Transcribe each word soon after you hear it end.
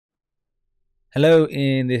Hello,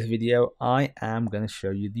 in this video I am going to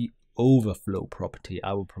show you the Overflow property.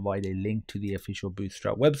 I will provide a link to the official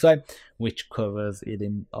Bootstrap website which covers it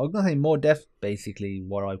in, I'm going to say more depth, basically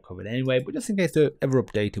what I've covered anyway, but just in case they're ever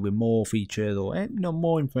updated with more features or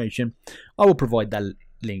more information, I will provide that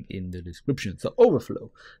link in the description. So Overflow.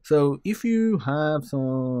 So if you have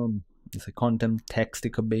some, let's say, content, text,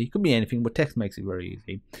 it could be anything, but text makes it very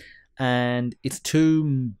easy, and it's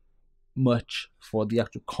too much for the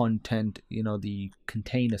actual content, the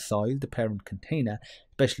container size, the parent container,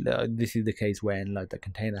 especially this is the case when like the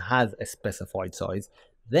container has a specified size,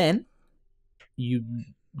 then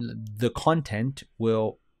the content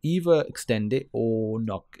will either extend it or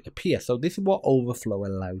not appear. So this is what Overflow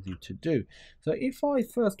allows you to do. So if I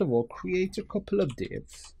first of all create a couple of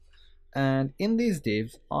divs, and in these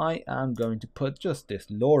divs I am going to put just this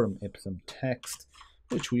lorem ipsum text,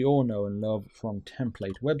 which we all know and love from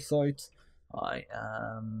template websites. I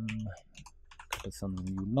am put this on a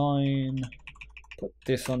new line, put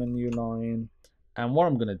this on a new line, and what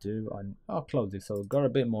I'm gonna do, I'll close this so I've got a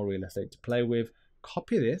bit more real estate to play with.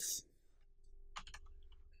 Copy this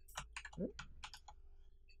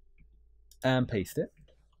and paste it.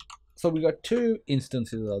 So we got two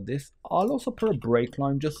instances of this. I'll also put a break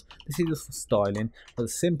line, this is just for styling, for the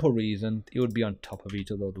simple reason it would be on top of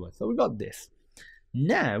each other otherwise. So we got this.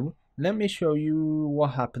 Now, let me show you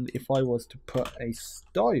what happened if I was to put a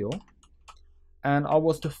style and I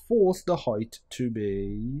was to force the height to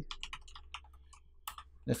be,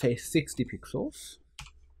 let's say, 60 pixels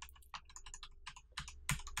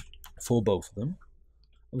for both of them.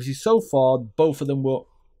 Obviously, so far, both of them will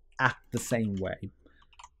act the same way.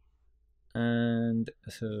 And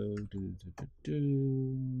so,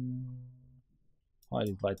 height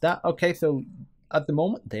is like that. Okay, so at the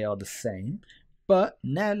moment, they are the same. But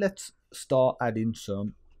now let's start adding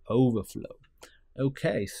some overflow.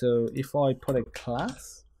 Okay, so if I put a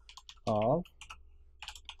class of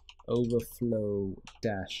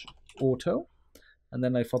overflow-auto, and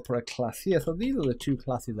then if I put a class here, so these are the two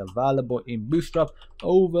classes available in Bootstrap,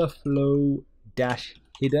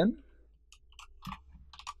 overflow-hidden.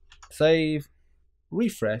 Save,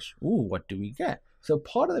 refresh. Ooh, what do we get? So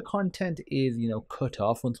part of the content is, cut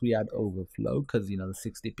off once we add overflow because, the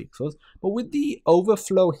 60 pixels. But with the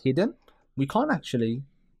overflow hidden, we can't actually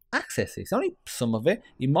access it. It's only some of it.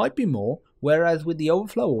 It might be more. Whereas with the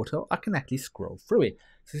overflow auto, I can actually scroll through it.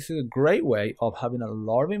 So this is a great way of having a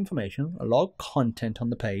lot of information, a lot of content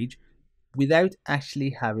on the page without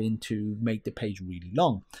actually having to make the page really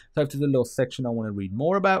long. So if there's a little section I want to read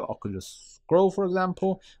more about, I could just scroll, for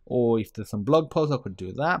example, or if there's some blog posts, I could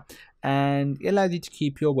do that. And it allows you to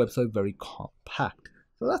keep your website very compact.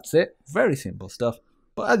 So that's it, very simple stuff.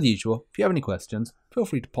 But as usual, if you have any questions, feel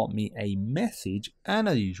free to pop me a message. And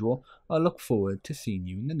as usual, I look forward to seeing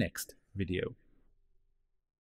you in the next video.